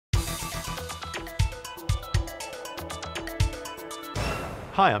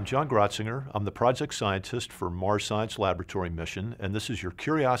Hi, I'm John Grotzinger. I'm the project scientist for Mars Science Laboratory mission, and this is your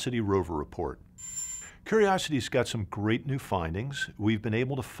Curiosity rover report. Curiosity's got some great new findings. We've been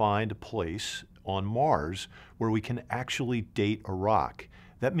able to find a place on Mars where we can actually date a rock.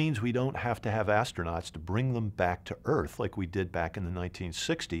 That means we don't have to have astronauts to bring them back to Earth like we did back in the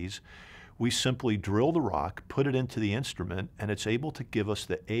 1960s. We simply drill the rock, put it into the instrument, and it's able to give us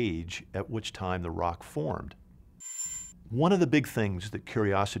the age at which time the rock formed. One of the big things that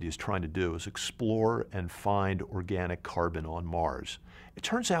Curiosity is trying to do is explore and find organic carbon on Mars. It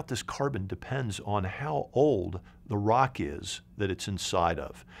turns out this carbon depends on how old the rock is that it's inside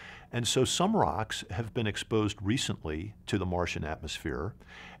of. And so some rocks have been exposed recently to the Martian atmosphere,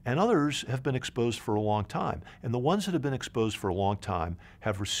 and others have been exposed for a long time. And the ones that have been exposed for a long time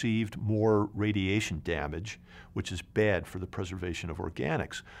have received more radiation damage, which is bad for the preservation of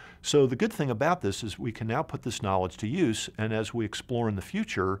organics. So the good thing about this is we can now put this knowledge to use, and as we explore in the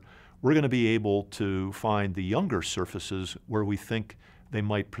future, we're going to be able to find the younger surfaces where we think they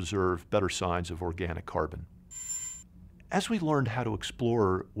might preserve better signs of organic carbon. As we learned how to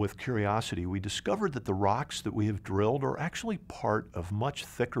explore with Curiosity, we discovered that the rocks that we have drilled are actually part of much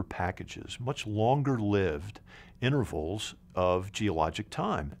thicker packages, much longer lived intervals of geologic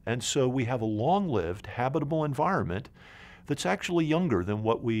time. And so we have a long-lived, habitable environment that's actually younger than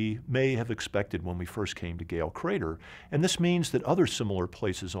what we may have expected when we first came to Gale Crater. And this means that other similar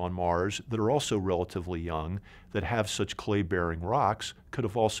places on Mars that are also relatively young, that have such clay-bearing rocks, could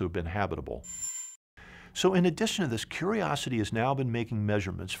have also been habitable. So in addition to this, Curiosity has now been making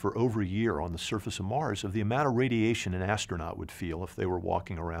measurements for over a year on the surface of Mars of the amount of radiation an astronaut would feel if they were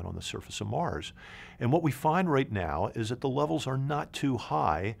walking around on the surface of Mars. And what we find right now is that the levels are not too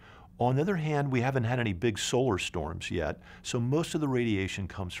high. On the other hand, we haven't had any big solar storms yet, so most of the radiation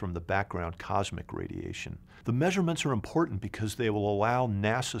comes from the background cosmic radiation. The measurements are important because they will allow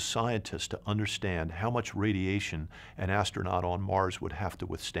NASA scientists to understand how much radiation an astronaut on Mars would have to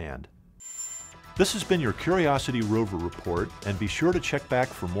withstand. This has been your Curiosity rover report, and be sure to check back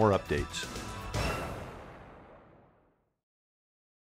for more updates.